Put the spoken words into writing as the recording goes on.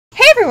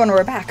everyone,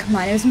 we're back.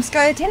 My name is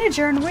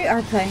MissScarletTanager, and we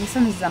are playing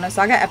some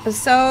Xenosaga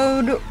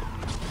episode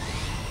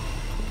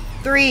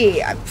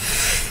 3.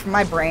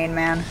 My brain,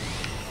 man.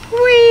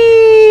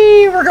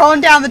 Whee! We're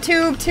going down the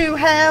tube to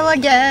hell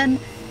again.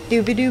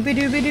 Doobie doobie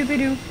doobie doobie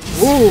doo.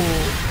 Ooh.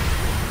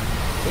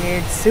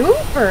 It's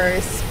super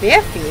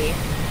spiffy.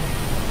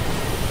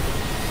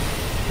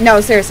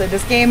 No, seriously,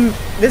 this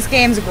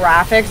game's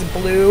graphics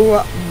blew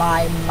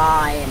my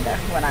mind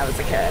when I was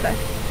a kid.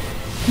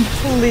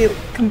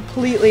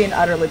 Completely and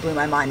utterly blew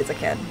my mind as a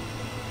kid.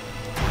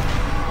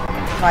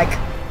 Like,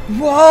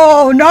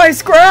 whoa,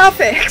 nice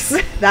graphics!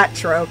 That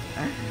trope.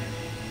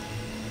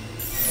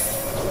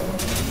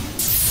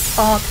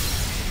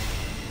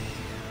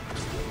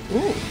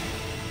 Ooh.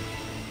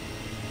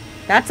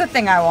 That's a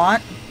thing I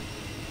want.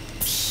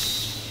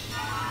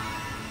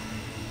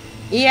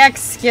 EX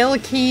skill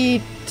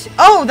key.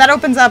 Oh, that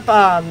opens up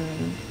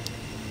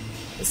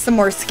some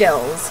more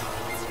skills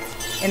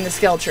in the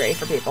skill tree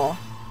for people.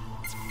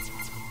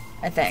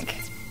 I think.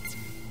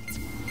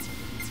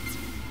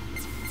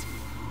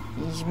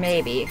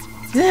 Maybe.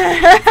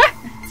 I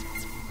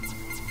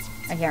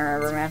can't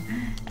remember, man.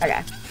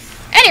 Okay.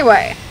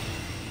 Anyway.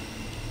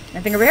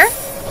 Anything over here?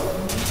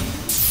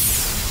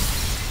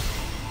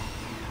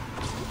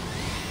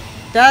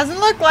 Doesn't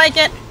look like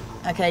it.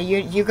 Okay,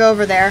 you go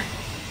over there.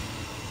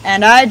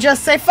 And I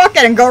just say fuck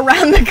it and go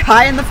around the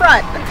guy in the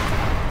front.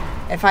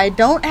 If I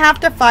don't have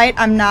to fight,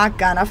 I'm not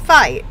gonna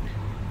fight.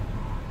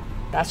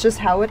 That's just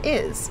how it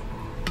is.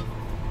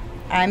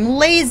 I'm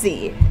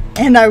lazy,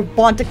 and I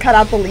want to cut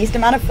out the least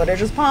amount of footage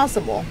as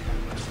possible.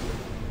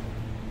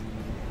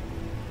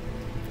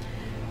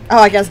 Oh,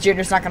 I guess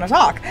Junior's not going to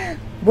talk.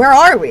 Where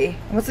are we?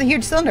 What's the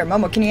huge cylinder?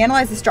 Momo, can you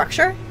analyze the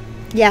structure?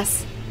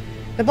 Yes.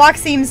 The block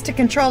seems to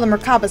control the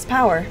Merkaba's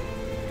power.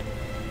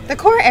 The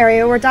core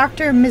area where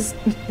Dr. Dmitry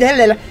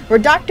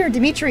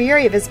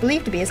Yuriev is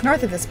believed to be is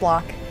north of this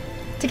block.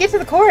 To get to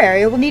the core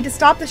area, we'll need to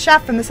stop the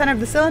shaft from the center of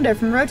the cylinder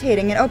from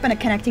rotating and open a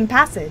connecting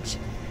passage.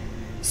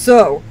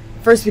 So,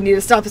 first we need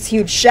to stop this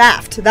huge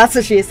shaft. That's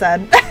what she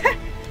said.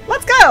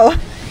 Let's go!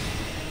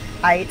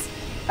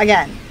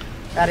 Again,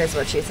 that is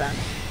what she said.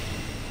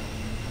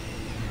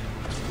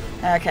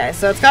 Okay,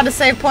 so it's got a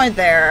save point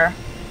there.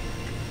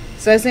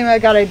 So I assume I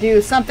gotta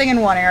do something in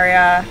one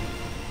area,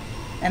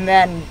 and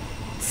then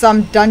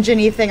some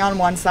dungeon-y thing on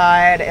one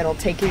side. It'll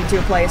take you to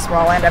a place where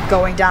I'll end up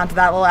going down to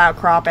that little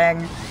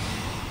outcropping.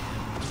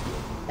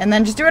 And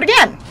then just do it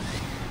again.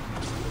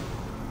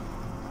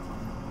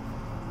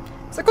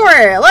 It's the core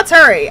area. Let's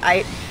hurry.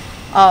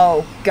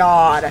 Oh,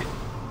 God.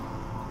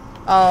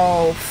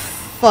 Oh,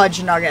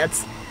 fudge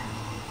nuggets.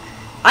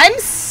 I'm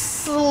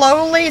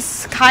slowly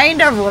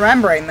kind of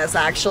remembering this,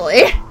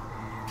 actually.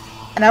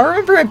 And I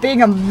remember it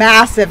being a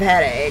massive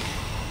headache.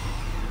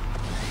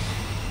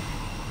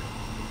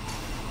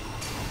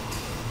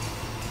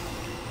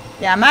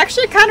 Yeah, I'm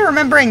actually kind of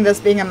remembering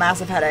this being a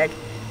massive headache.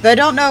 Though I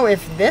don't know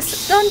if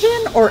this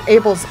dungeon or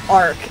Abel's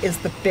Ark is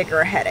the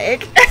bigger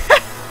headache.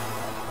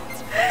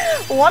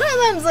 One of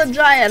them's a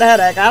giant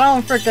headache. I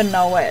don't freaking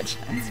know which.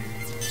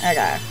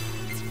 Okay.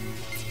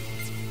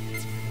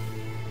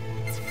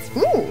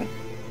 Ooh.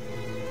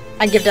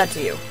 I give that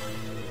to you.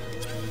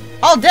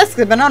 All discs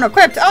have been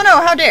unequipped. Oh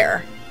no, how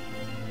dare.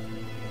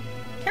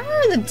 Can't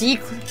remember the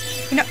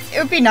You know, it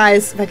would be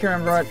nice if I could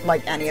remember what,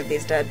 like, any of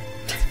these did.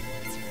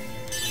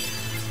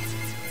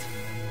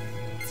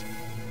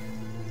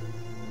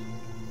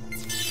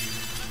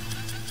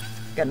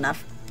 Good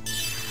enough.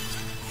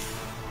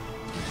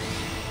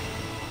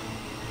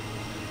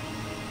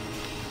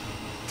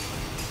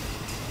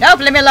 Nope,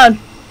 leave me alone.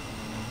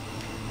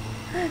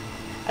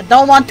 I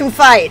don't want to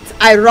fight.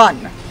 I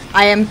run.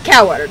 I am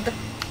coward.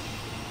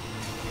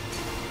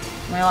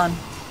 Leave me alone.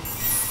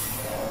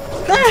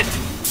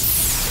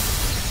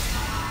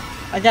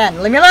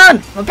 Again, leave me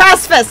alone. I'm a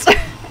pacifist.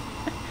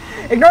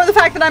 Ignore the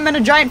fact that I'm in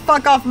a giant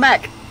fuck-off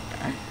mech.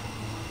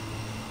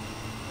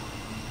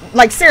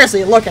 Like,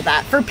 seriously, look at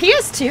that. For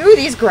PS2,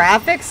 these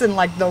graphics and,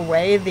 like, the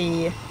way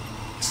the...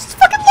 Just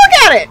fucking look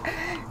at it!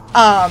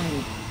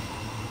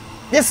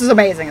 This is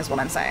amazing, is what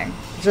I'm saying.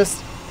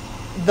 Just,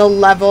 the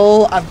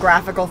level of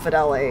graphical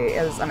fidelity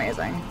is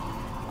amazing.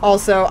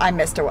 Also, I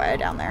missed a way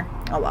down there.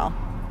 Oh, well.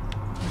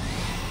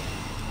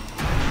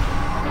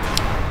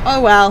 Oh,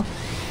 well.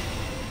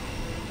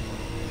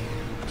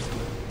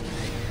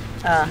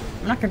 I'm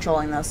not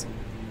controlling this.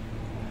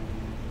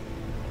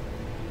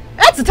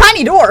 That's a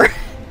tiny door!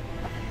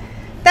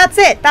 That's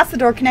it. That's the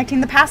door connecting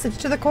the passage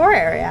to the core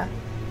area.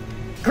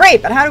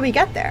 Great, but how do we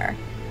get there?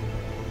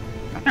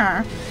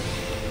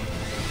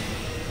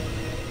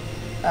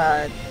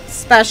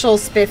 Special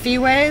spiffy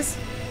ways?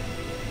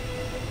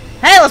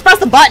 Hey, let's press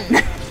the button!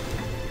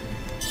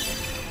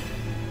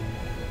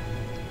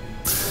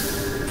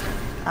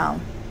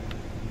 Oh.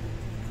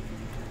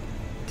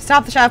 To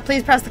stop the shaft,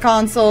 please press the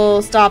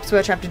console stop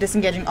switch after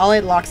disengaging all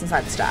 8 locks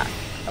inside the shaft.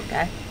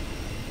 Okay.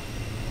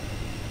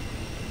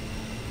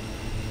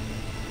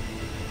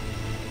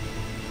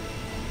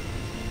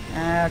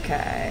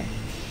 Okay.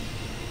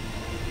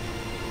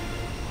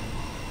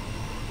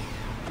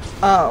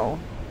 Oh.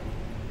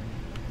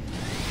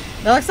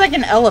 That looks like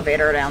an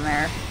elevator down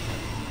there.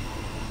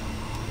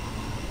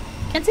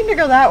 Can't seem to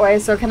go that way,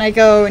 so can I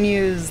go and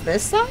use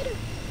this side?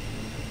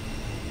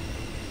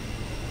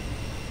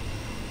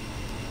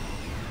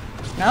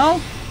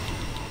 No?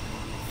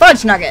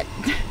 Fudge nugget!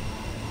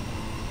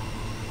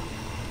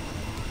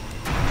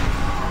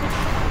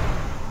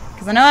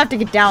 Because I know I have to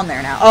get down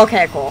there now.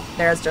 Okay, cool.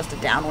 There's just a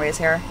downways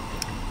here.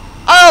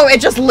 Oh, it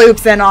just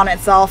loops in on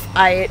itself.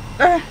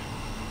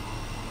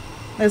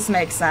 This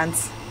makes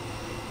sense.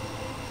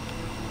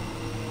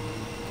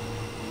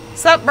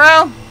 Sup,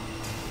 bro?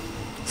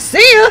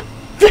 See ya!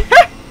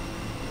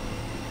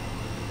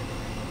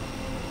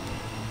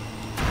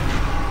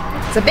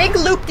 It's a big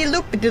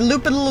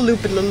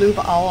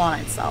loop-de-loop-de-loop-de-loop-de-loop all on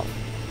itself.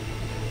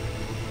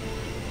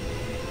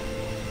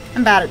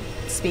 I'm bad at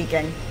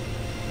speaking.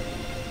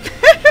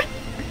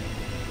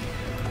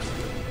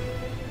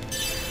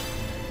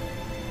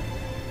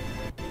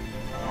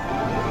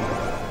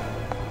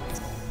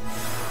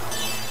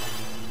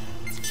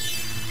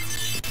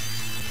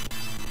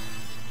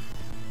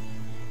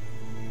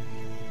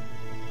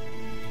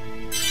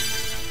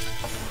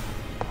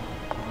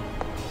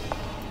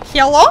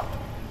 Hello?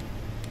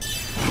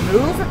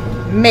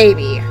 Move?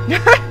 Maybe.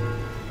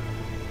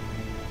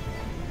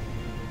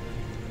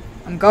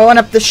 I'm going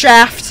up the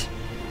shaft.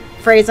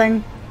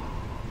 Phrasing.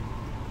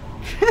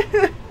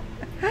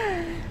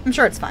 I'm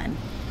sure it's fine.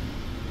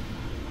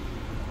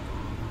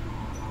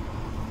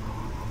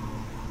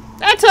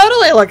 That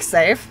totally looks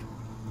safe.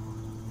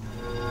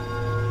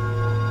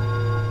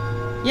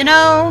 You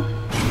know,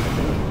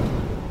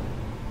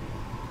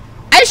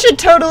 I should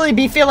totally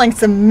be feeling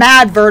some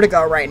mad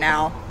vertigo right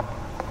now.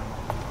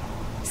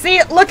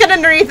 See, look at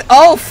underneath.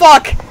 Oh,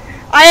 fuck.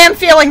 I am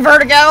feeling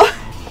vertigo.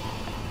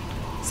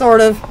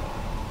 Sort of.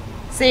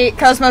 See,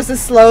 Cosmos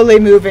is slowly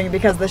moving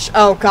because the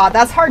oh, God,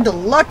 that's hard to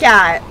look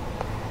at.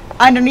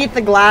 Underneath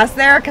the glass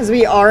there, because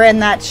we are in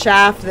that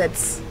shaft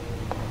that's...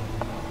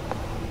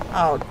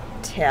 Oh,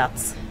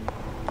 tits.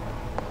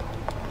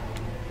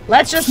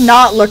 Let's just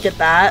not look at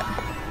that.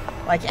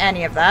 Like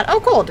any of that.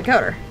 Oh, cool,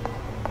 decoder.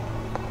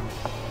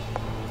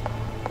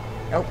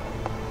 Nope.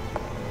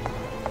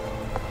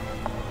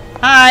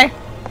 Hi.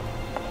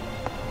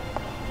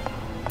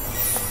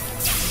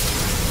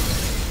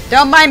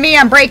 Don't mind me,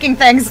 I'm breaking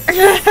things.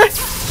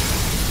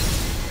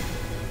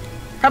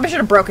 Probably should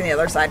have broken the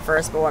other side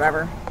first, but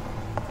whatever.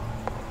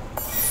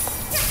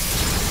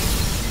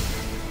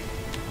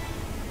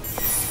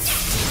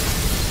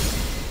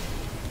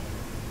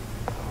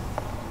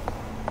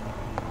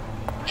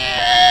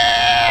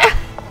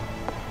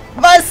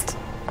 Must!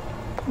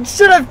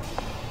 Should have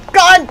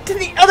gone to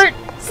the other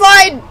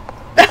side!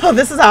 Oh,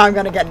 this is how I'm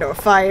gonna get into a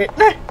fight.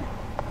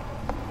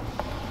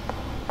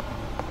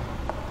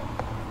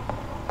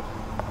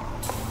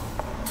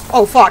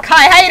 Oh, fuck.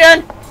 Hi, how you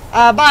doing?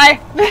 Bye.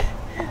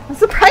 I'm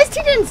surprised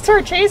he didn't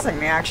start chasing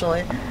me,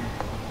 actually.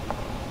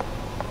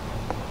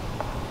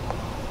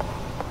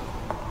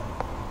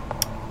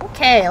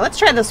 Okay, let's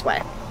try this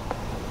way.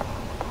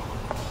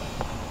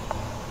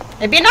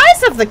 It'd be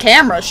nice if the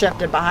camera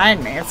shifted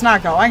behind me. It's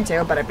not going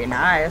to, but it'd be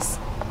nice.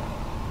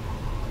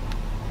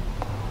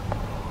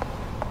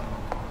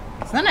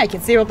 So then I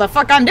can see what the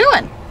fuck I'm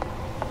doing.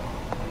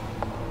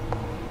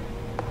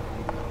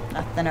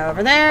 Nothing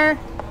over there.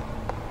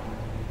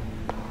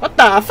 What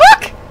the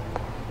fuck?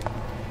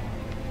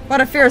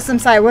 What a fearsome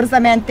sight. What is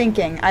that man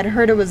thinking? I'd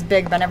heard it was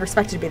big, but I never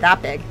expected it to be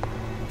that big.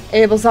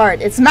 Abel's art.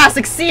 Its mass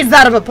exceeds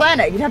that of a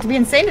planet. You'd have to be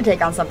insane to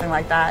take on something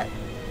like that.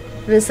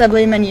 This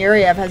Subliman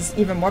Yuriev has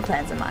even more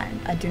plans in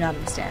mind. I do not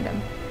understand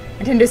him. I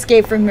intend to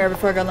escape from here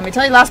before I go. Let me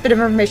tell you the last bit of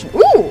information.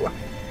 Ooh!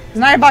 There's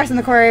an iron box in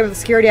the quarry with a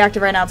security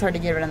active right now. It's hard to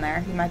get it in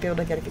there. You might be able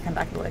to get it if you come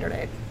back at a later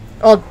date.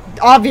 Well,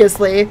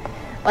 obviously...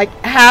 Like,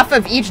 half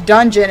of each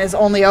dungeon is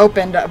only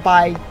opened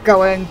by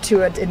going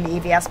to it in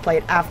the EVS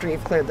plate after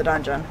you've cleared the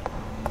dungeon.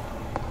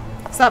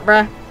 Sup,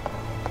 bruh?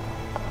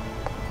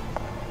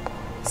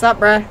 Sup,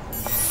 bruh?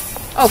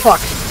 Oh,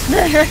 fuck.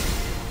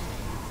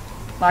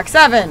 Lock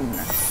 7.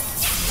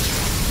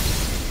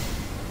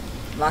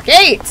 Lock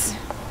 8.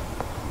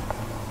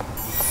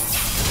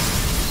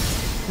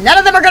 None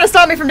of them are gonna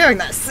stop me from doing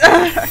this.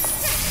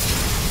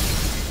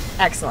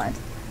 Excellent.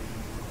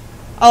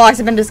 All locks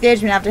have been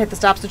disengaged. We now have to hit the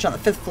stop switch on the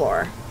 5th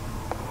floor.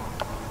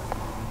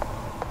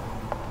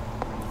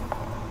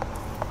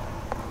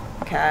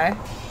 Okay.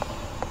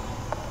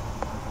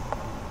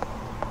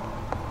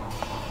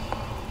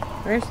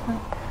 Where's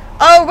that?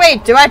 Oh,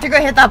 wait. Do I have to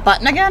go hit that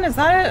button again? Is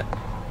that it?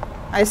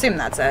 I assume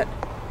that's it.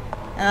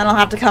 And then I'll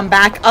have to come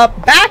back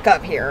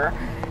up here.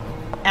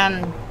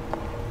 And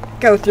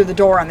go through the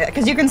door on the...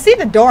 Because you can see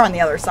the door on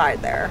the other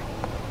side there.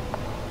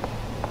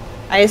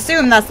 I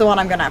assume that's the one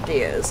I'm going to have to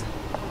use.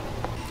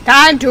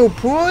 Time to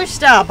push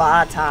the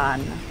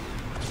button.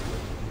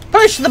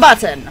 Push the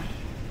button.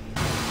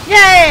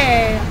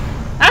 Yay!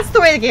 That's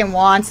the way the game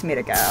wants me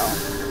to go.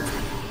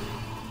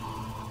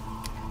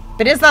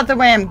 But is that the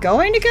way I'm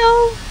going to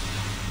go?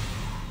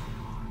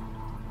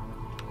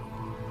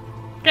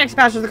 Next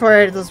patch of the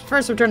corridor. Let's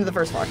first return to the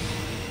first floor.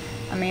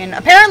 I mean,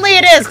 apparently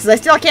it is, because I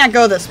still can't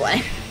go this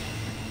way.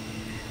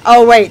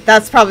 Oh, wait,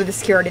 that's probably the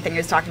security thing he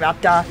was talking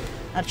about. Duh.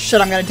 That's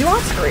shit I'm gonna do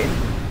off screen.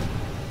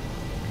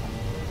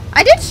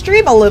 I did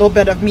stream a little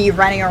bit of me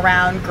running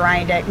around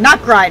grinding.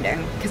 Not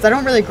grinding, because I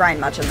don't really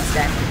grind much in this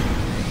game.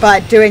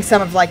 But doing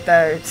some of, like,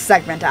 the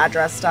segment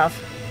address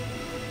stuff.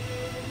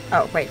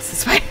 Oh, wait, it's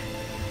this way.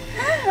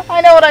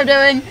 I know what I'm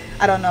doing.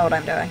 I don't know what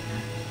I'm doing.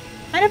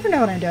 I never know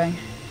what I'm doing.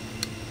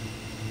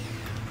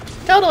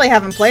 Totally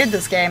haven't played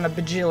this game a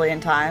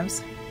bajillion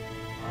times.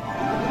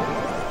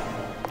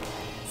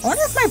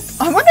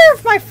 I wonder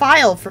if my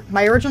file,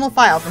 my original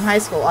file from high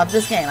school of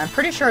this game, I'm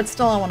pretty sure it's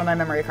still on one of my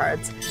memory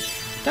cards.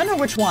 Don't know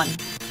which one.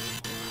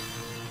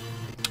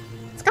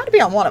 It's got to be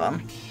on one of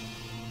them.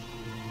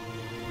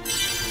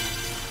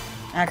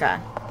 Okay.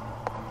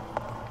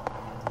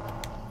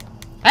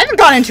 I haven't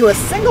gone into a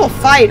single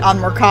fight on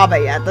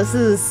Merkaba yet. This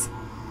is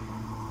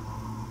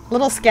a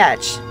little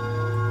sketch.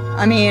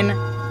 I mean,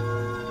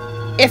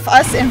 if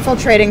us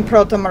infiltrating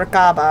Proto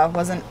Merkaba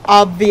wasn't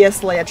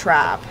obviously a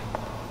trap.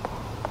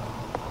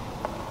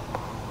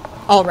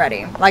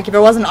 Already. Like, if it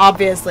wasn't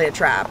obviously a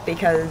trap,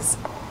 because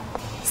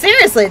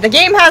seriously, the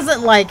game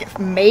hasn't, like,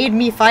 made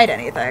me fight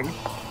anything.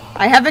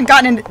 I haven't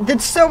gotten in.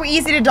 It's so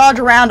easy to dodge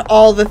around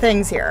all the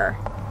things here.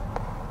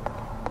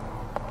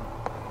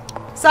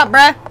 Sup,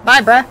 bruh?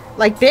 Bye, bruh.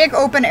 Like, big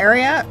open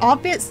area,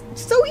 obvious.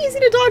 So easy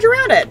to dodge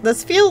around it.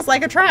 This feels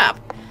like a trap.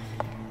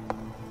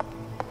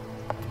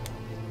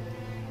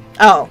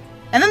 Oh.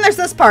 And then there's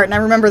this part, and I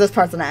remember this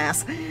part's an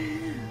ass.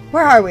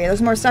 Where are we?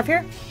 There's more stuff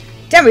here?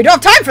 Damn, we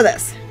don't have time for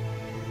this!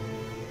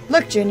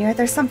 Look, Junior,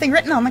 there's something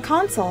written on the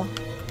console.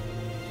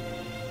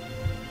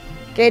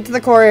 Gate to the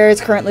core area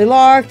is currently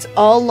locked.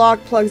 All lock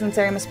plugs in this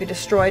area must be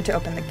destroyed to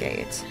open the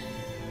gate.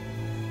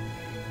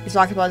 These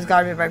lock plugs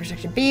guarded by a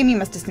protection beam. You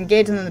must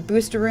disengage them in the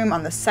booster room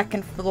on the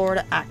 2nd floor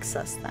to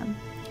access them.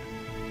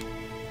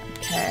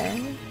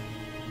 Okay.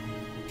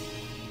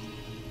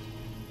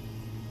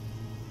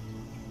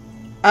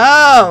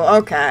 Oh,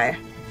 okay.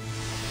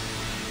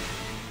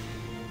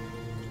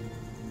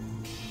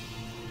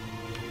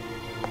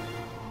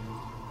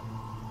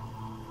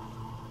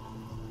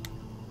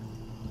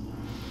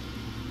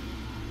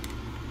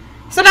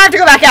 So now I have to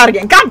go back out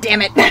again. God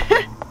damn it!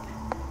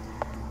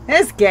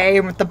 This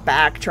game with the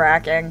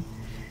backtracking.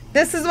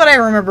 This is what I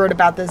remembered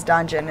about this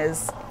dungeon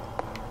is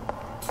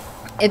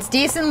it's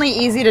decently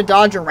easy to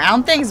dodge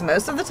around things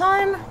most of the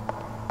time.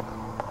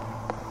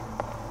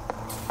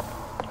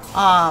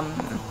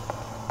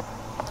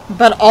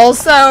 But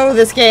also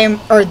this game,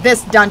 or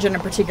this dungeon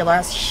in particular,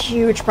 has a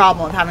huge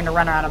problem with having to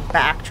run around and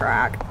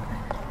backtrack.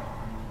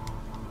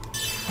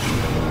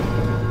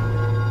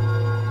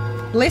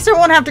 At least I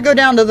won't have to go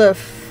down to the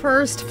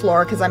 1st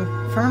floor, because if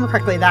I remember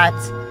correctly, that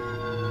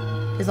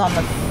is on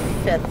the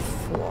 5th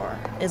floor.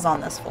 Is on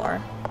this floor.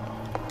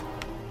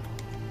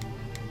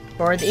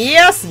 For the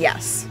ES,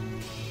 yes.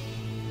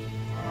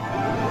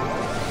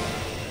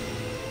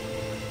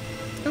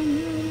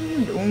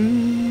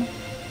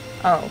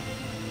 Oh.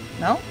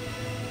 No?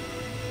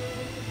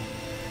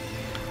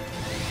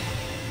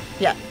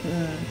 Yeah.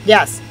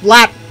 Yes.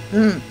 Black.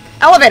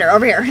 Elevator,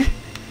 over here.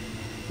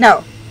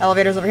 No.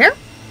 Elevator's over here?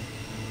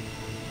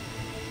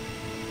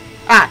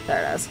 Ah,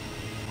 there it is.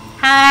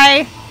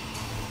 Hi.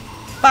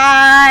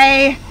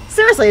 Bye.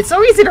 Seriously, it's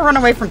so easy to run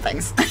away from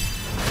things.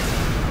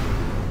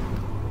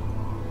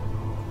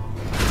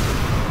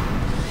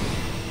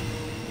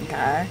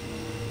 Okay.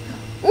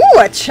 Ooh,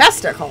 a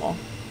chesticle.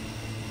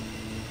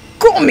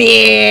 Come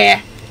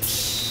here.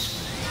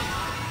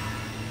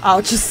 Oh,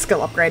 it's just a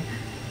skill upgrade.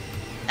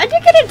 I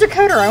did get a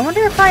decoder. I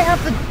wonder if I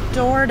have the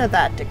door to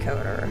that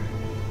decoder.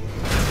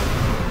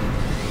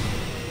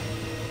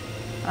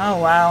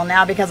 Oh, well,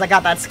 now because I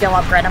got that skill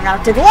upgrade, I'm gonna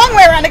have to take a long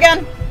way around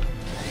again.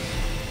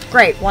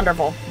 Great,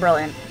 wonderful,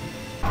 brilliant.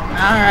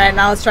 Alright,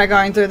 now let's try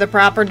going through the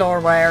proper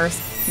doorway, or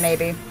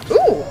maybe.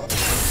 Ooh!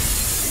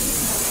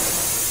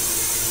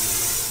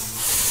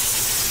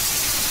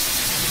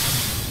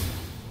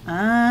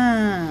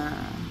 Ah.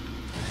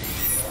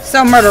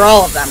 So murder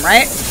all of them,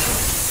 right?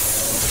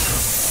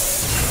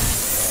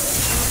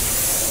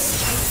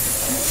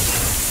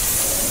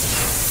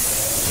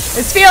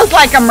 This feels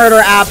like a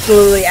murder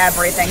absolutely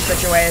everything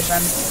situation.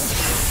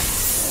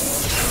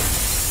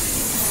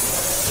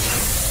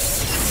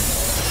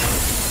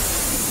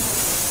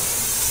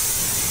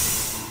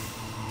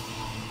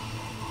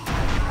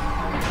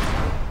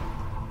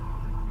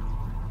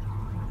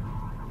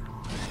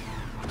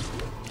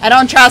 I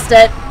don't trust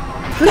it.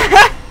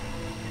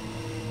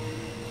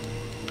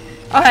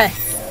 Okay.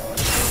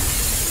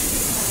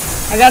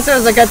 I guess it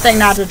was a good thing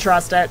not to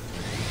trust it.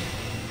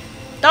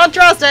 Don't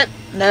trust it.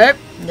 Nope.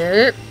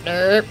 Nope.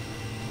 Nope.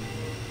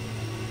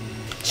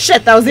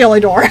 Shit, that was the only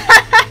door.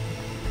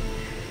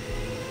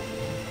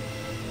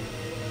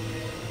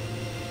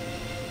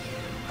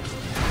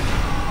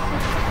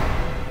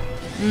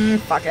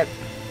 Fuck it.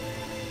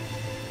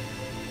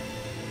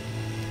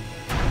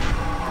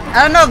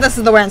 I don't know if this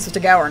is the way I'm supposed to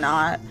go or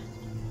not.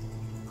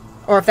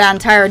 Or if that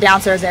entire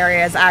downstairs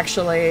area is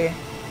actually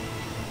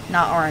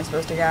not where I'm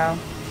supposed to go.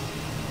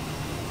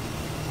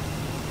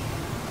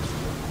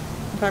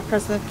 If I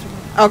press the...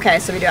 Okay,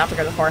 so we do have to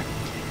go to 4.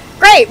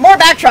 Great! More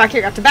backtrack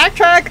here. We have to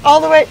backtrack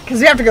all the way, because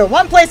we have to go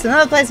one place,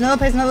 another place, another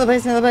place, another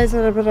place,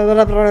 another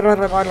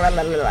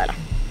place.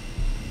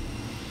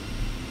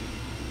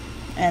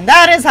 And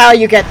that is how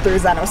you get through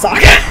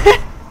Xenosaga.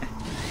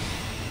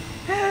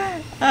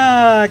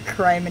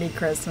 Criminy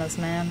Christmas,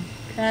 man.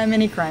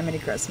 Criminy, criminy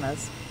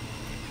Christmas.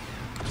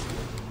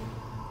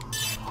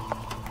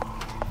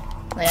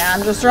 Yeah,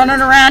 I'm just running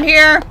around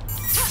here,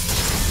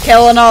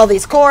 killing all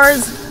these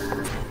cores.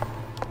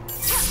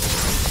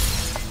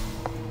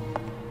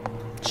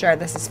 Sure,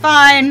 this is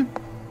fine.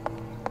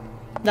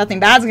 Nothing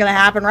bad's gonna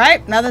happen,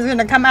 right? Nothing's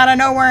gonna come out of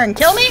nowhere and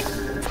kill me?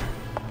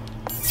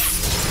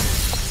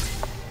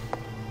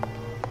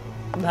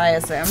 I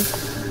assume.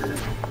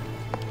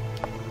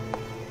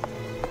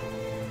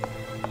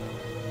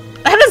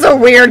 That is a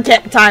weird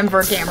time for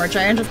a camera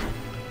change.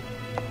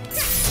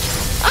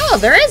 Oh,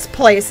 there is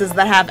places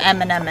that have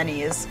M and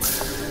M&Es.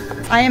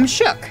 I am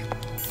shook.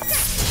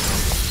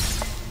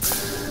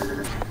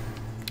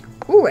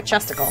 Ooh, a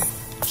chesticle.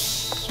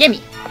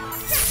 Gimme.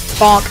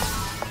 Bonk.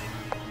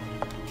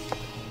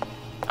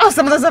 Oh,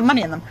 some of those have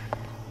money in them.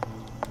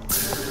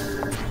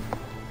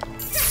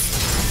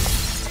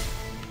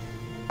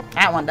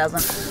 That one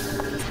doesn't.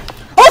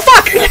 Oh,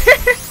 fuck!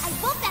 I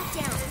won't back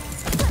down.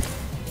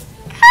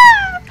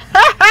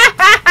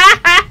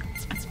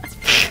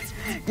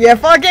 You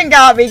fucking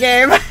got me,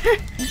 game.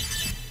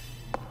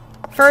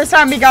 First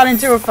time we got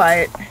into a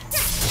fight.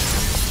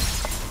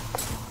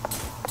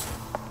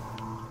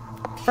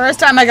 First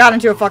time I got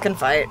into a fucking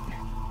fight.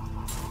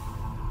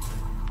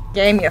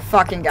 Game, you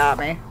fucking got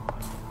me.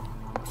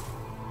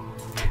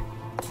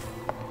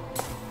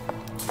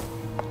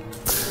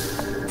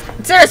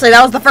 Seriously,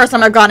 that was the first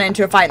time I've gone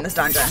into a fight in this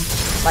dungeon.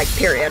 Like,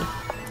 period.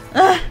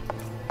 Ugh.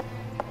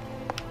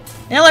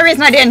 The only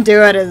reason I didn't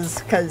do it is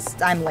because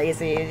I'm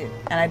lazy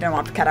and I didn't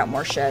want to cut out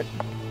more shit.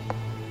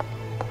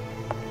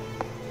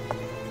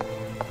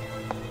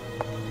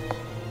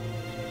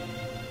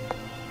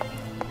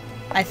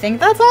 I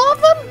think that's all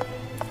of them?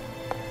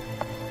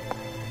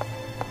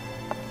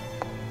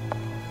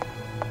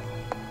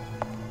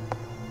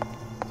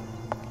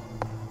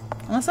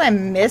 Unless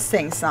I'm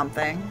missing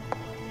something.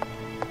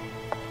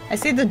 I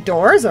see the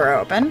doors are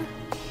open.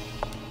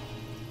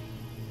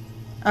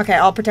 Okay,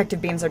 all protective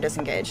beams are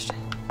disengaged.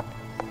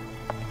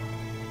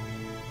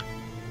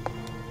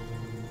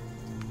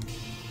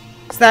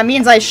 So that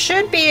means I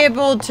should be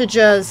able to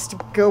just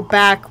go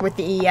back with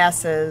the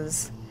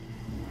ESs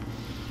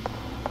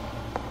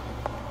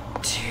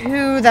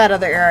to that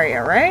other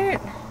area, right?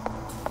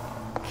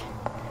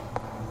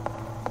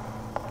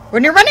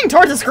 When you're running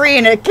towards the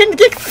screen, it can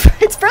get,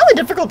 it's fairly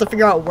difficult to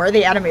figure out where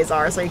the enemies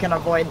are so you can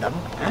avoid them.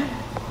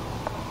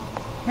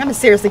 I'm gonna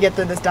seriously get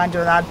through this dungeon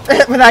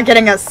without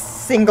getting a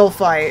single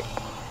fight.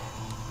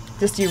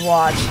 Just you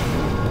watch.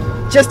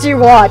 Just you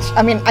watch.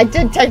 I mean, I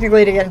did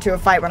technically get into a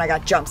fight when I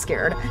got jump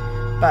scared,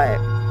 but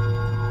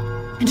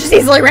I just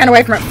easily ran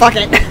away from it. Fuck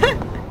it.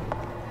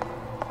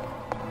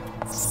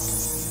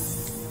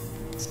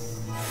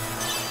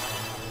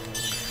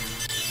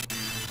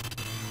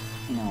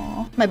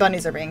 Aww, my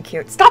bunnies are being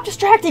cute. Stop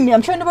distracting me.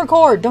 I'm trying to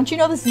record. Don't you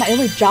know this is my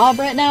only job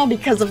right now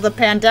because of the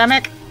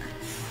pandemic?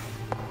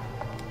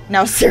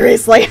 No,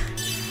 seriously.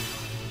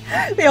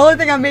 The only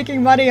thing I'm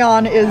making money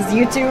on is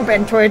YouTube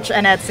and Twitch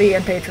and Etsy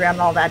and Patreon and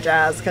all that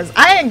jazz, because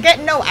I ain't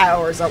getting no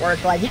hours at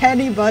work like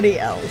anybody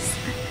else.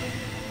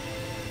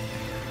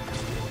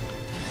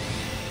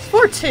 It's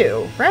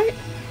 4-2, right?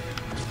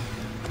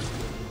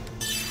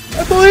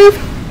 I believe.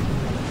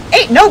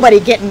 Ain't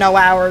nobody getting no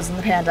hours in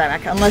the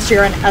pandemic, unless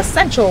you're an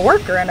essential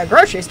worker in a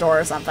grocery store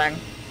or something.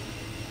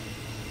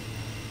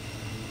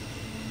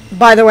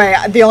 By the way,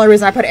 the only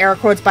reason I put air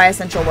quotes by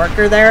essential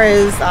worker there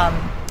is,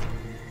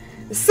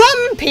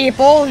 some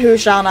people, who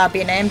shall not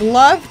be named,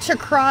 love to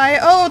cry,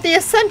 oh, the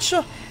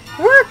essential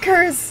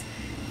workers,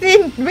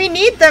 we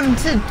need them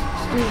to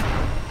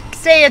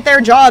stay at their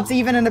jobs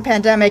even in the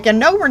pandemic, and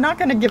no, we're not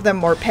going to give them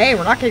more pay,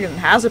 we're not going to give them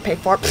hazard pay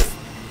for it.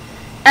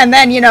 And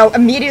then, you know,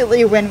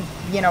 immediately when,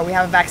 you know, we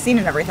have a vaccine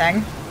and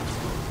everything.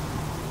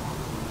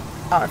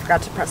 Oh, I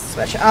forgot to press the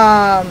switch.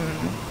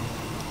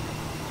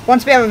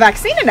 Once we have a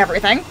vaccine and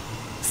everything,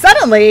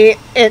 suddenly,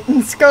 it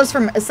goes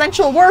from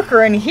essential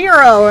worker and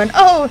hero and,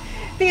 oh,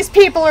 these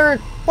people are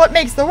what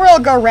makes the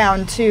world go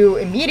round to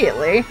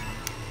immediately.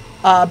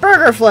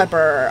 Burger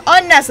flipper,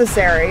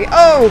 unnecessary,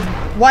 oh,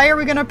 why are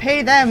we gonna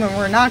pay them and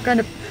we're not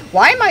gonna...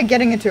 Why am I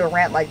getting into a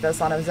rant like this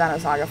on a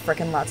Xenosaga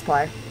frickin' Let's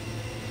Play?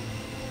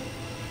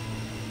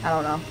 I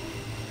don't know.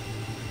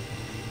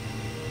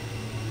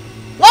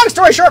 Long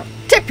story short,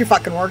 tip your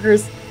fucking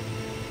workers.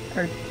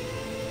 Or,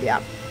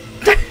 yeah.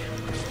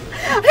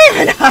 I don't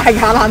even know how I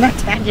got on that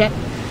tangent.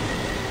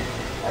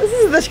 This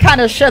is the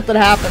kind of shit that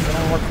happens when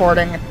I'm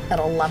recording at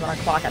 11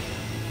 o'clock at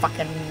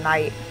fucking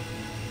night.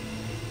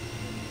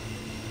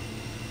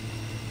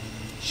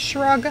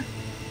 Shrug.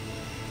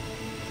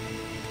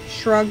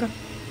 Shrug.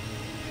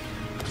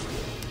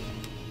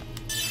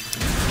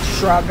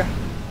 Shrug.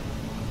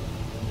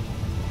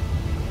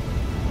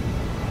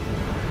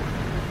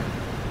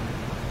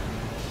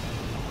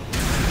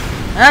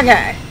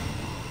 Okay.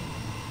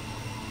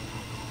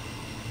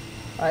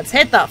 Let's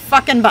hit the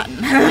fucking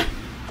button.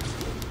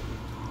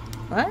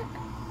 What?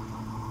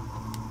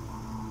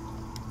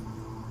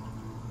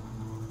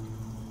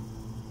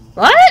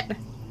 What?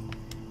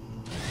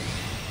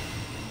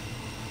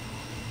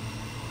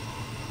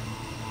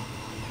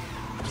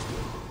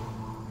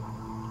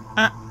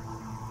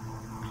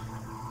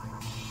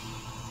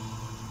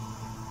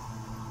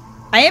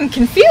 I am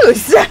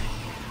confused.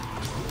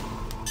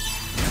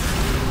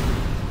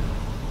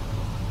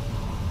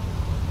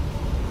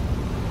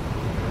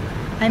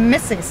 I'm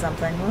missing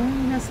something. What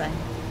am I missing?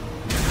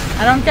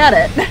 I don't get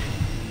it.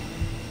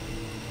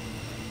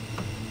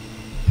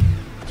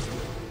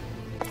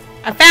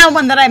 I found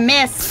one that I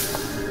missed.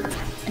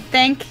 I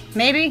think.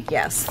 Maybe?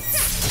 Yes.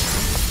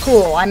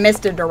 Cool. I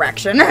missed a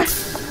direction.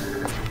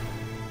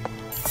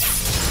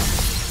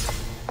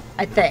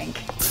 I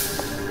think.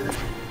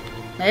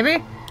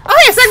 Maybe?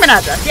 Oh, yeah, segment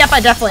address. Yep, I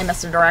definitely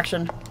missed a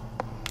direction. Do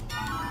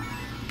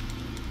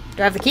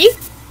I have the key?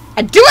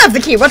 I do have the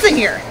key. What's in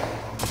here?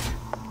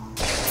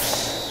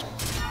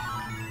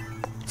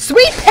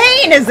 Sweet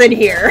Pain is in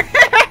here.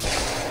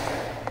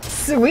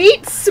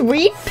 Sweet,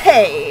 sweet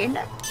pain.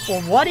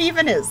 Well, what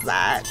even is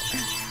that?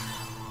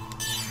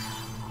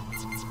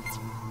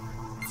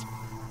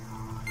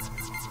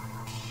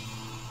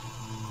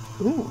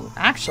 Ooh,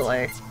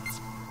 actually.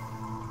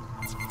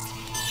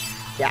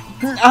 Yeah.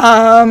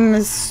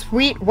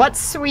 What's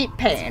sweet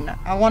pain?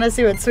 I want to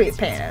see what sweet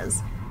pain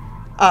is.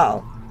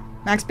 Oh.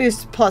 Max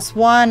boost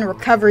 +1,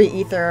 recovery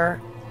ether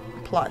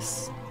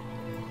plus.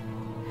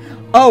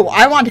 Oh,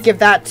 I want to give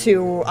that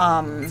to,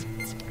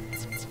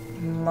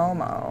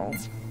 Momo.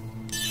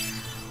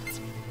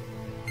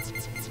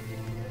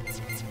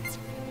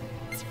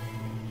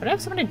 Why do I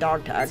have so many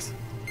dog tags?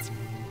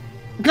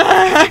 How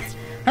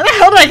the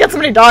hell did I get so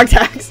many dog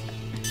tags?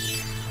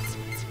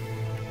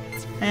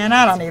 Man,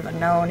 I don't even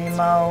know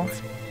anymore.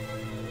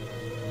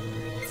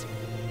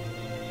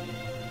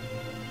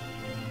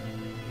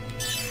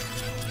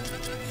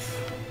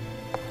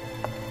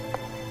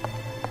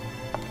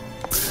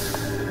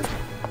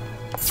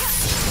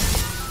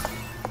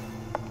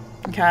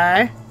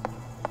 Okay.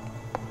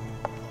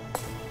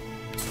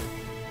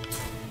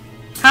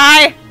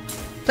 Hi!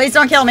 Please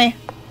don't kill me.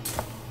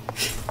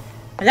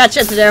 I got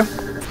shit to do.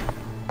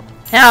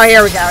 Oh,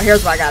 here we go.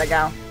 Here's where I gotta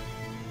go.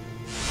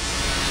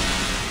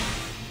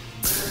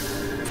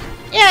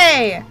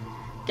 Yay!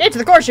 Gate to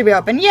the core should be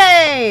open.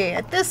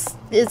 Yay! This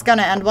is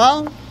gonna end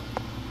well.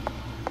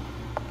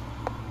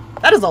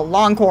 That is a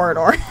long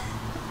corridor.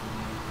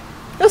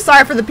 Feel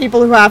sorry for the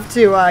people who have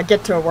to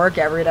get to work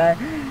every day.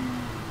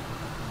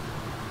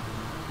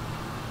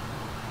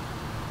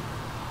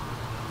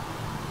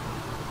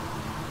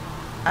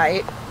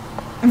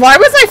 Why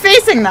was I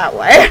facing that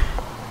way?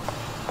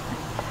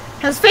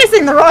 I was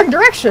facing the wrong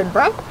direction,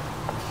 bro.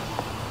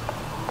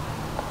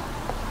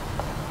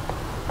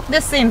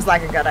 This seems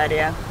like a good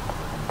idea.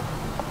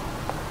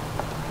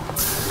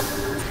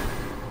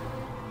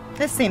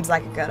 This seems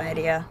like a good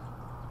idea.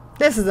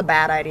 This is a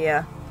bad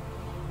idea.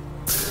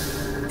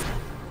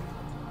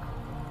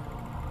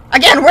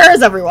 Again, where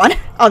is everyone?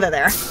 Oh, they're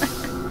there.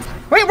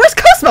 Wait, where's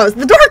Cosmos?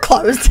 The door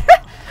closed.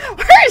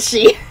 Where is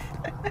she?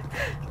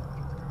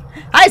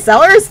 Hi,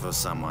 Sellers. For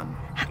someone.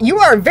 You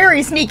are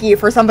very sneaky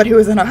for somebody who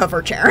is in a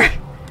hover chair.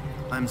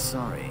 I'm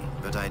sorry,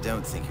 but I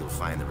don't think you'll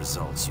find the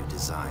results you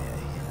desire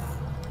here.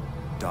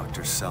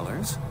 Dr.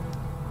 Sellers?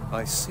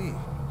 I see.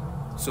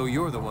 So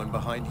you're the one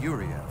behind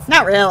Yuriev.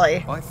 Not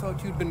really. I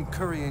thought you'd been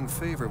currying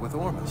favor with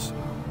Ormus.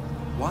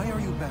 Why are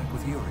you back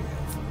with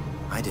Yuriev?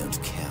 I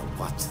don't care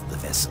what the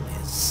vessel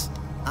is.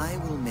 I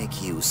will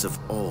make use of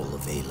all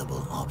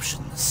available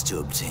options to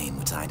obtain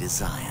what I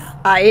desire.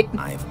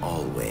 I've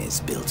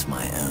always built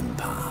my own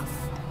path.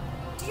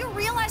 Do you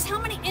realize how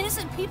many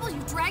innocent people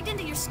you dragged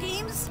into your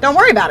schemes? Don't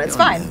worry about it, it's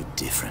You're fine. no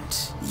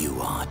different. You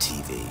are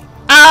TV.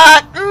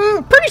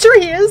 Pretty sure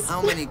he is.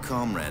 How many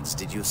comrades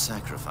did you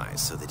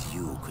sacrifice so that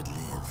you could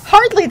live?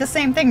 Hardly the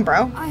same thing,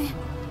 bro.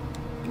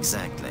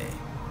 Exactly.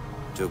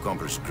 To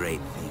accomplish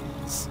great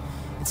things,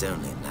 it's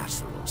only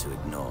natural to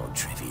ignore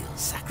trivial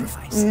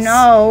sacrifices.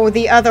 No,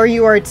 the other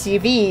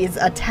URTVs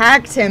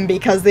attacked him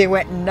because they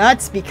went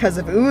nuts because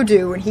of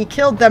Udu, and he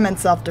killed them in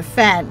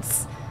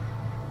self-defense.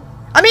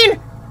 I mean,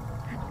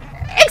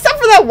 except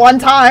for that one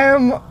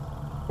time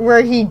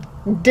where he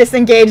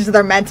disengaged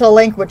their mental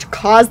link, which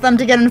caused them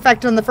to get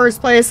infected in the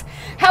first place.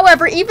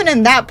 However, even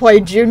in that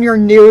play, Junior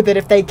knew that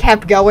if they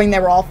kept going, they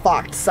were all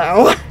fucked,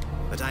 so...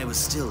 But I was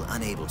still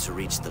unable to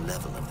reach the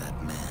level of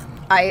that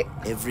man.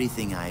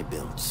 Everything I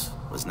built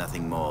was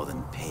nothing more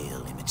than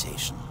pale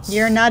imitations.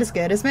 You're not as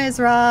good as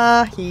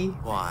Mizrahi.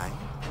 Why?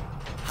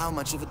 How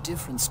much of a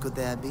difference could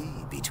there be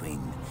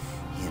between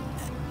him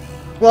and me?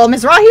 Well,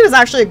 Mizrahi was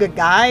actually a good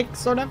guy,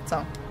 sort of,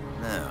 so...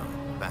 No,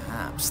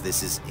 perhaps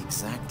this is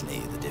exactly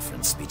the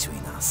difference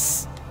between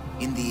us.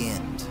 In the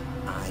end,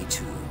 I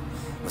too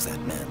was that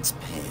man's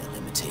pale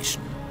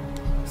imitation.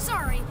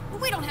 Sorry,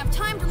 but we don't have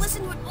time to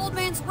listen to an old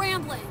man's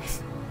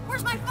ramblings.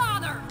 Where's my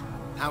father?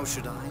 How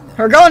should I know?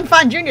 Or go and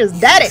find Junior's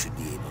daddy. You should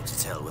be able to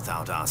tell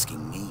without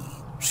asking me,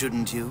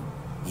 shouldn't you?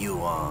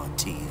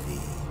 URTV.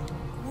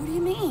 What do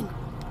you mean?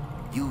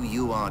 You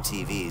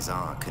URTVs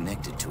are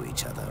connected to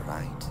each other,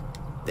 right?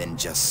 Then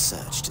just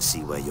search to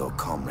see where your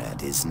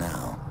comrade is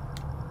now.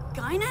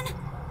 Guinan?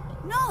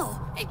 No,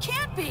 it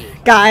can't be.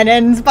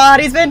 Guinan's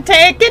body's been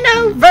taken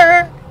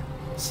over.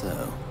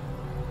 So,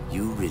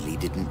 you really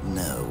didn't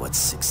know what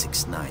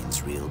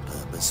 669's real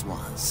purpose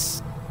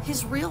was?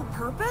 His real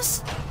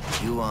purpose?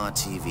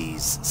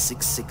 URTV's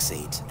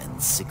 668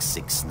 and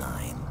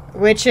 669.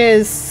 Which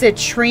is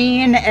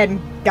Citrine and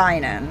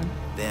Guinan.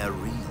 Their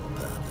real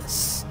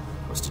purpose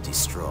was to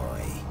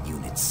destroy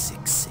Unit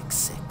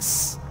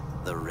 666,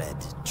 the Red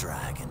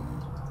Dragon.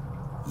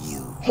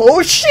 You.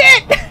 Oh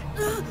shit!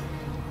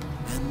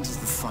 And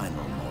the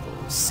final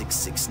model,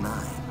 669,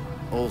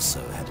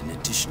 also had an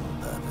additional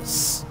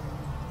purpose.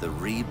 The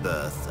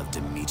rebirth of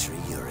Dmitry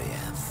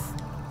Yuriev.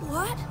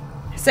 What?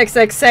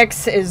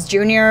 666 is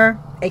Junior,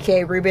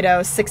 aka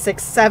Rubido.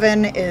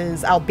 667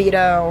 is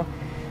Albedo.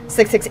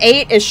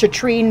 668 is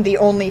Citrine, the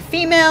only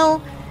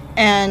female.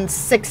 And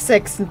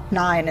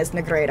 669 is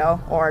Negredo,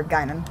 or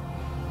Guinan.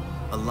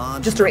 A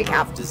large Just to number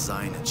recap. of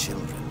designer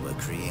children were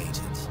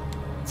created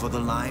for the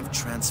live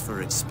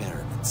transfer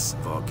experiments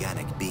of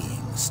organic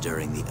beings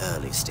during the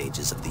early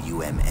stages of the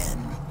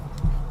UMN.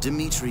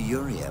 Dmitry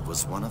Yuriev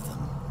was one of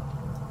them.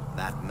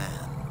 That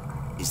man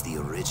is the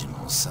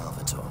original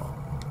Salvatore.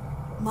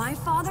 My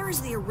father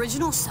is the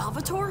original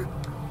Salvatore?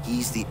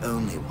 He's the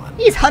only one.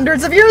 He's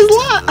hundreds of years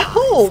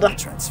old. for the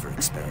transfer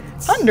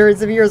experiments.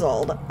 Hundreds of years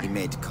old. He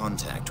made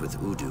contact with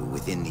Udu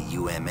within the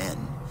UMN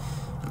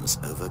and was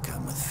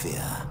overcome with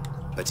fear.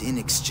 But in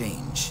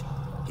exchange,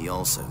 he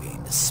also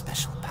gained a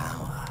special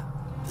power.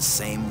 The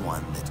same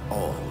one that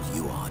all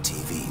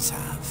URTVs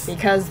have.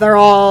 Because they're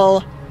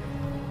all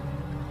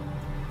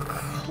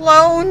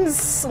clones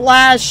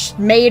slash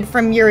made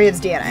from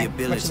Yuriev's The DNA,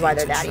 ability which is why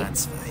they're to daddy.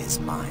 transfer his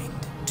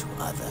mind to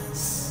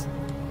others.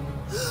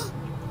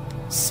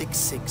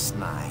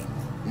 669,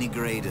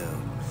 Negredo,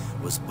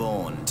 was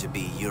born to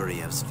be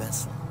Yuriev's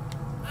vessel.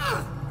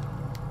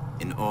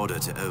 In order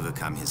to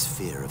overcome his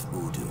fear of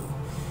Udu,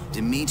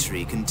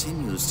 Dmitry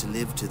continues to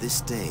live to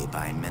this day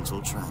by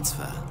mental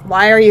transfer.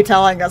 Why are you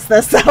telling us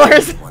this,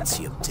 Sellers? Once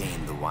he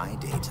obtained the Y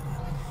data,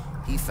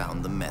 he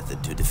found the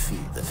method to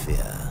defeat the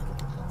fear.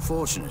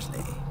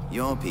 Fortunately,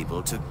 your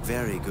people took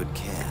very good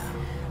care.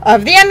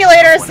 Of the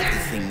emulators. One of the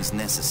things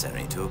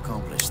necessary to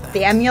accomplish that.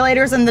 The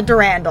emulators and the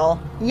Durandal.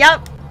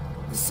 Yep.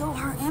 The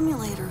Zohar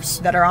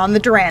emulators. That are on the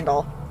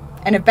Durandal.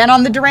 And have been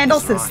on the Durandal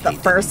since the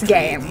Mizrahi first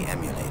didn't create game. the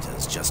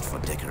emulators just for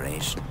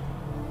decoration.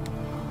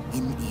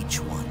 In each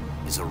one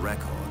is a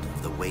record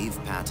of the wave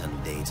pattern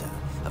data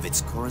of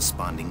its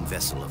corresponding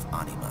vessel of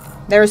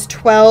anima. There's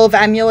 12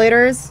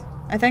 emulators,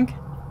 I think.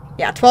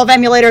 Yeah, 12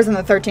 emulators and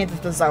the 13th is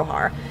the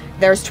Zohar.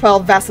 There's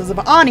 12 vessels of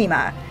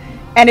anima.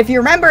 And if you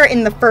remember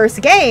in the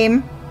first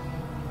game,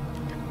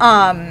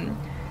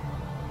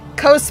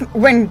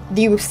 when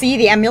you see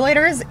the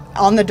emulators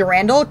on the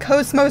Durandal,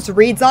 Cosmos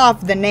reads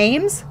off the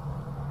names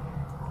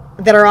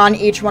that are on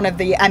each one of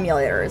the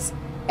emulators.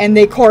 And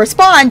they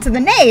correspond to the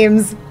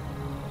names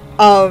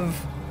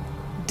of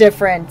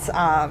different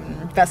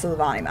vessels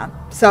of anima.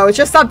 So it's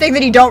just something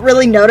that you don't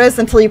really notice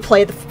until you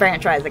play the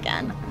franchise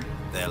again.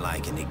 They're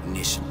like an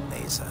ignition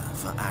laser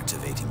for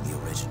activating the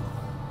original.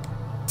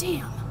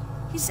 Damn,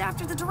 he's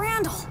after the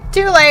Durandal.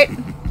 Too late.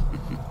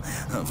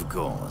 Of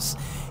course,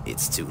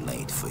 it's too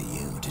late for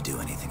you to do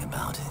anything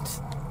about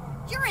it.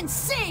 You're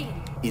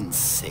insane!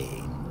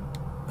 Insane?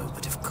 Oh,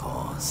 but of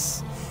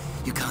course.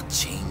 You can't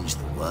change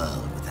the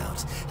world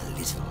without a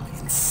little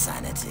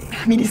insanity.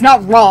 I mean, he's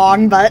not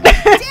wrong, but...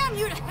 Damn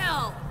you to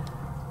hell!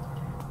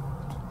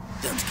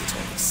 Don't get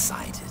all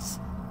excited.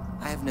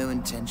 I have no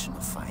intention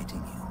of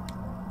fighting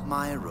you.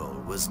 My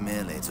role was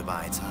merely to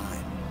buy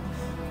time.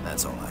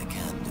 That's all I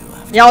can do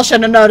after. Y'all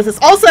shouldn't have noticed this.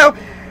 Also,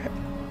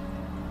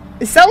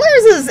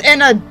 Sellers is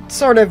in a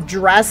sort of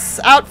dress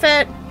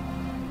outfit.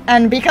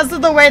 And because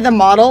of the way the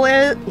model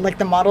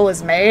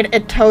is made,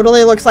 it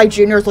totally looks like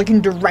Junior's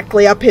looking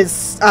directly up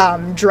his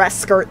dress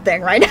skirt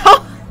thing right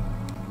now.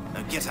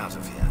 Now get out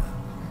of here.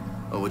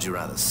 Or would you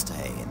rather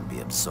stay and be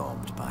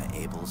absorbed by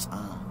Abel's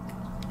arc?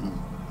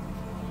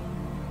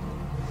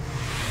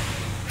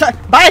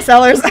 Bye,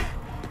 Sellers.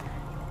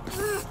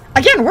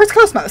 Again, where's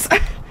Cosmos?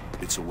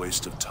 It's a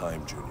waste of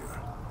time,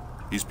 Junior.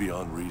 He's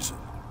beyond reason.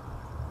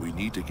 We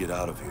need to get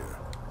out of here.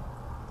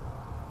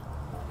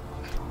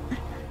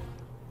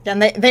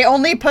 And they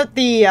only put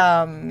the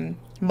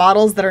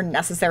models that are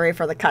necessary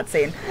for the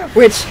cutscene,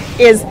 which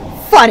is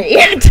funny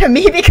to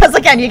me because,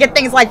 again, you get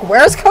things like,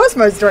 where's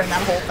Cosmos during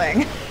that whole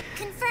thing?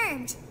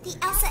 Confirmed. The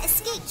Elsa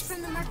escaped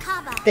from the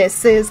Merkaba.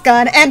 This is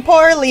gonna end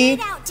poorly.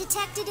 Hideout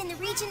detected in the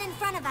region in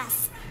front of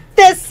us.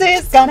 This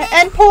is gonna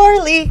end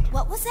poorly.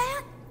 What was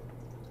that?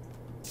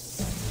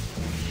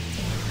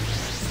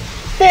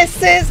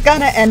 This is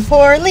gonna end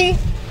poorly.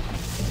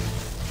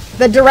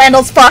 The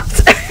Durandal's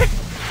fucked.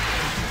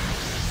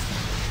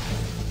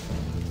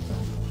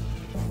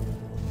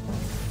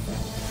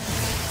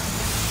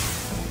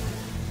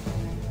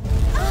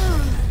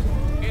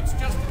 It's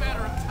just a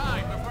matter of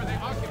time before they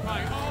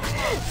occupy all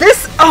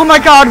my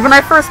god, when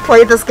I first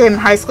played this game in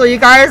high school, you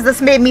guys, this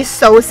made me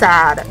so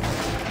sad.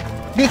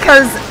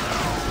 Because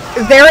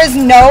there is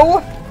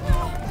no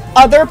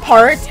other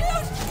part.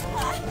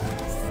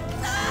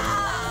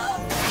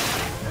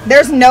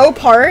 There's no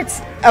part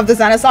of the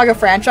Xenosaga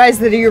franchise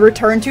that you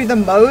return to the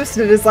most.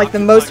 It is like the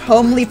most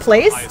homely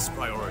place.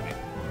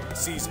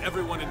 Seize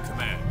everyone in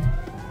command.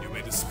 You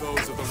may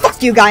dispose of the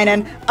Fuck you,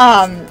 Guinan.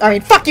 I mean,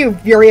 fuck you,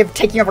 Yuri, of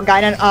taking over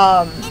Guinan.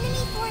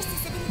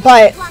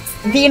 But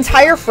the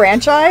entire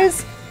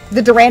franchise,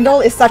 the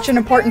Durandal is such an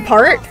important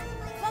part.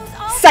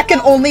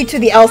 Second only to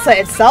the Elsa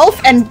itself,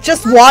 and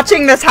just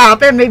watching this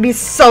happen made me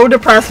so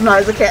depressed when I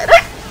was a kid.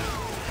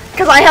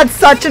 Because I had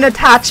such an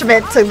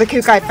attachment to the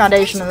Kukai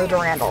Foundation and the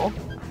Durandal.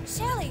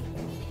 Shelly,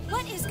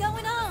 what is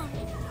going on?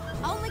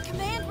 Only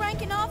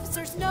command-ranking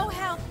officers know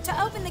how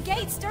to open the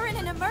gates during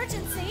an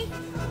emergency.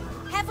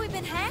 Have we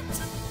been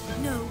hacked?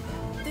 No,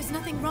 there's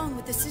nothing wrong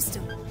with the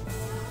system.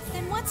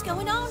 Then what's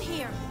going on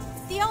here?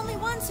 The only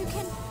ones who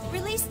can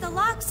release the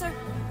locks are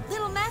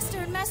Little Master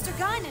and Master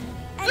Guinan,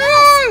 and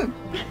us.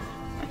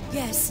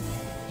 Yes,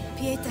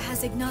 Pieta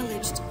has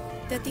acknowledged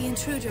that the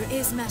intruder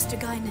is Master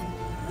Guinan.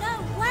 No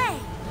way!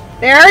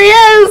 There he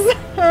is!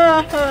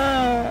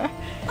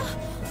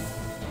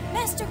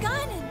 Master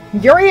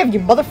Guinan! Yuri, you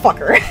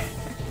motherfucker.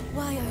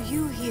 Why are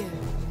you here?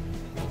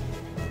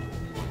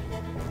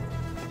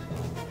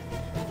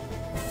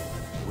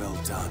 Well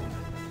done.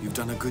 You've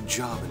done a good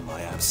job in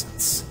my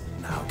absence.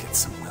 Now get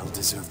some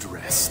well-deserved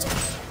rest.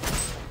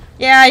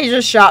 Yeah, he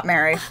just shot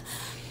Mary.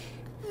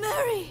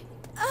 Mary!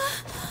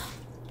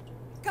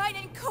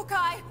 Guinan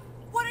Kukai,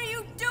 what are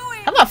you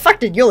doing? How the fuck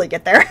did Yuli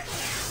get there?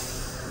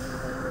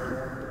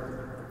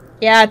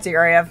 Yeah, it's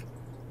Yuriev.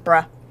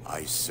 Bruh.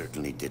 I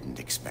certainly didn't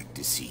expect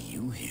to see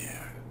you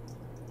here.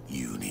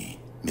 Uni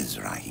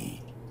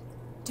Mizrahi.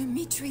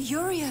 Dmitri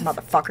Yuriev.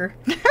 Motherfucker.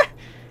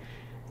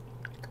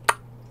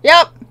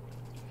 Yep.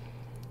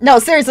 No,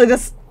 seriously,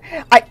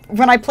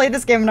 when I played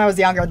this game when I was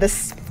younger,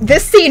 this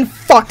scene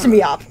fucked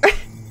me up.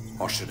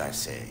 Or should I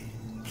say,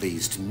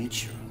 pleased to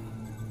meet you.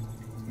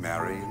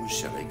 Marion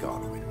Shelley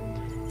Godwin.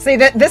 See,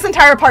 this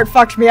entire part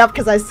fucked me up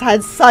because I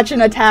had such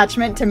an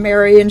attachment to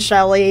Mary and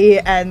Shelley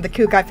and the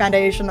Kukai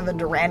Foundation and the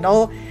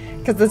Durandal,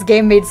 because this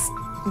game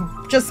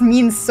just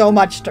means so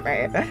much to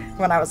me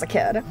when I was a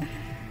kid.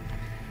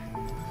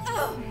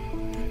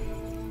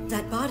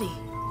 That body.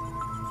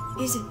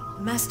 Is it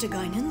Master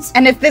Guinan's?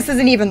 And if this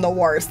isn't even the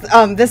worst,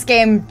 this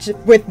game,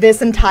 with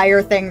this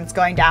entire thing that's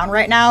going down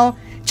right now,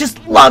 just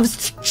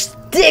loves to just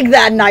dig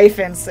that knife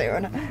in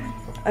soon.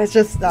 It's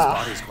just, This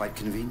body's quite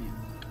convenient.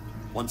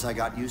 Once I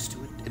got used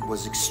to it, it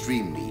was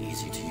extremely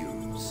easy to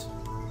use.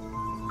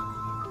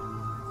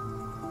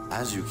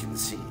 As you can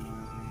see,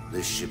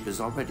 this ship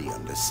is already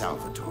under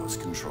Salvatore's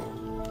control.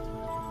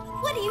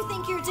 What do you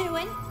think you're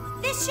doing?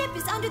 This ship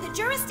is under the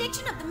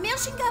jurisdiction of the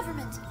Miltian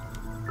government.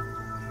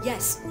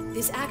 Yes,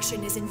 this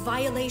action is in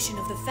violation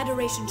of the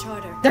Federation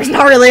Charter. there's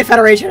not really a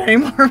Federation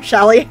anymore,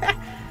 Shelley.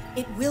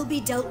 It will be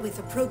dealt with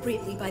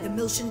appropriately by the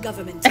Miltian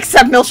government.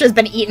 Except Miltia's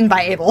been eaten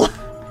by Abel.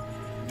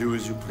 Do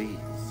as you please.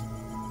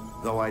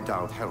 Though I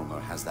doubt Helmer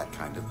has that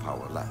kind of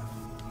power left.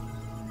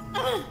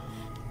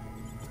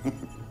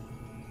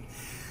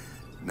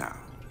 Now,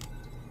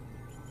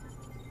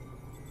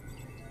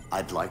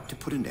 I'd like to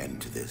put an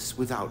end to this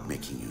without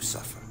making you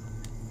suffer.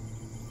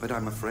 But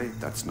I'm afraid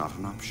that's not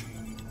an option.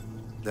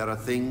 There are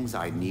things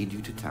I need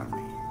you to tell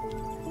me.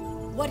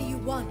 What do you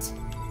want?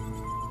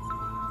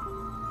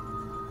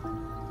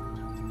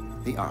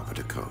 The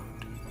Arbiter Code.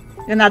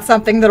 And that's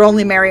something that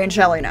only Mary and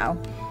Shelley know.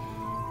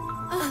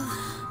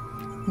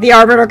 The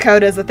Arbiter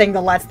Code is the thing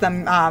that lets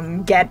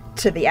them get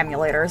to the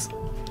emulators.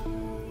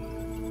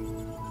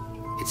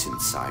 It's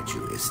inside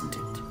you, isn't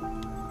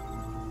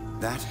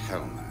it? That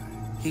Helmer,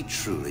 he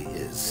truly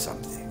is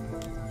something.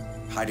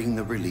 Hiding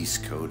the release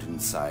code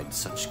inside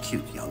such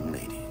cute young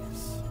ladies.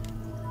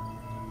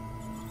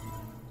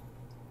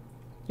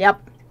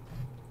 Yep.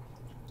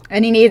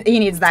 And he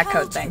needs that Told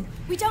code you, thing.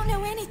 We don't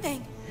know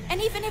anything. And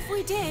even if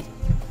we did,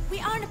 we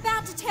aren't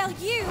about to tell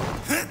you.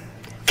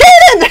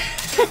 Kaden!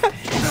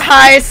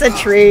 Hi,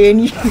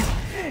 Citrine.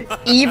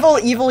 Evil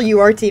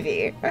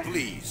URTV.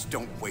 Please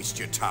don't waste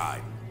your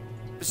time.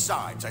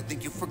 Besides, I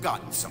think you've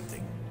forgotten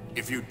something.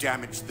 If you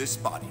damage this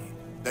body,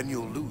 then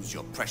you'll lose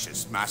your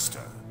precious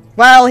master.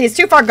 Well, he's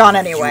too far gone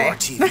anyway.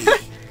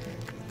 URTV.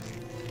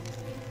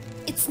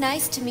 It's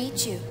nice to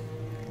meet you.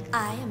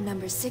 I am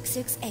number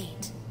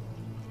 668.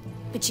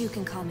 But you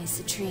can call me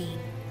Citrine.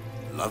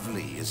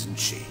 Lovely, isn't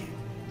she?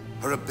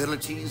 Her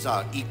abilities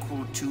are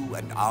equal to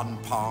and on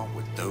par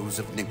with those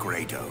of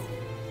Negredo.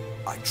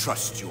 I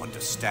trust you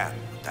understand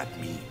what that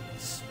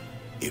means.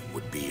 It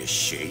would be a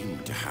shame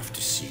to have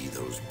to see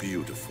those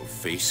beautiful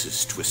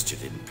faces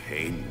twisted in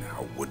pain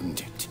now,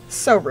 wouldn't it?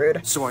 So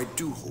rude. So I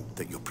do hope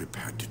that you're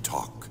prepared to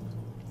talk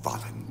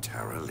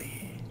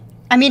voluntarily.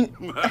 I mean,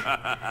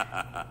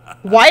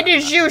 why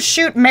did you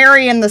shoot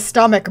Mary in the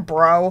stomach,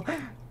 bro?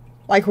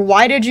 Like,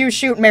 why did you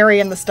shoot Mary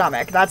in the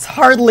stomach? That's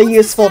hardly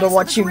useful to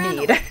what you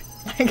need.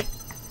 Like,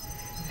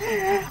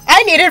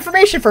 I need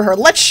information for her.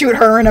 Let's shoot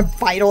her in a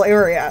vital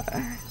area.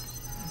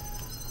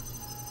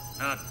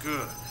 Not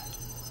good.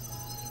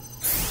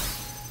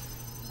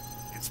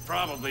 It's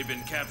probably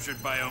been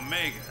captured by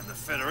Omega and the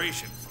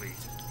Federation fleet.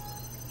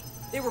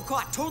 They were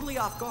caught totally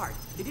off guard.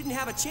 They didn't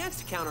have a chance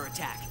to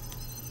counterattack.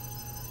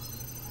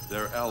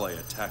 Their ally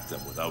attacked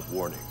them without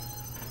warning.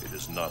 It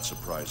is not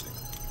surprising.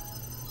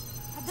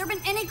 Have there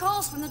been any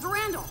calls from the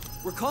Durandal?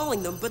 We're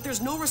calling them, but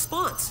there's no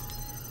response.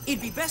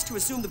 It'd be best to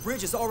assume the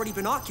bridge has already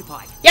been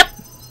occupied. Yep.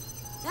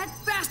 That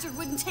bastard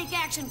wouldn't take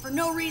action for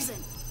no reason.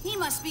 He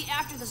must be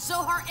after the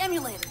Zohar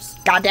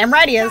emulators. Goddamn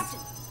right he is. Captain,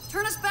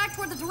 turn us back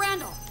toward the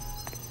Durandal.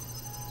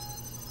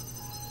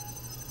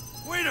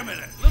 Wait a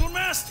minute, little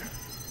master.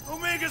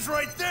 Omega's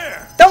right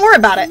there. Don't worry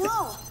about it.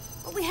 No,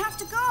 but we have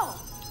to go.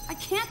 I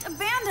can't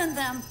abandon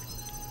them.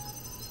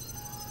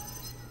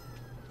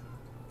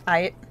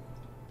 Aight.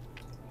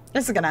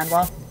 This is gonna end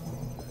well.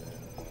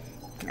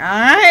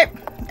 Alright.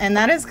 And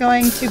that is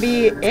going to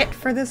be it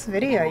for this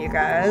video, you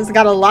guys.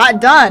 Got a lot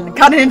done.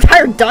 Got an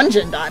entire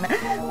dungeon done.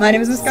 My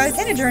name is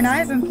MissScarletTanager, and I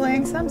have been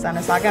playing some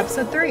Xenosaga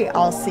Episode 3.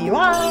 I'll see you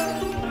all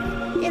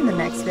in the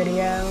next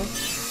video.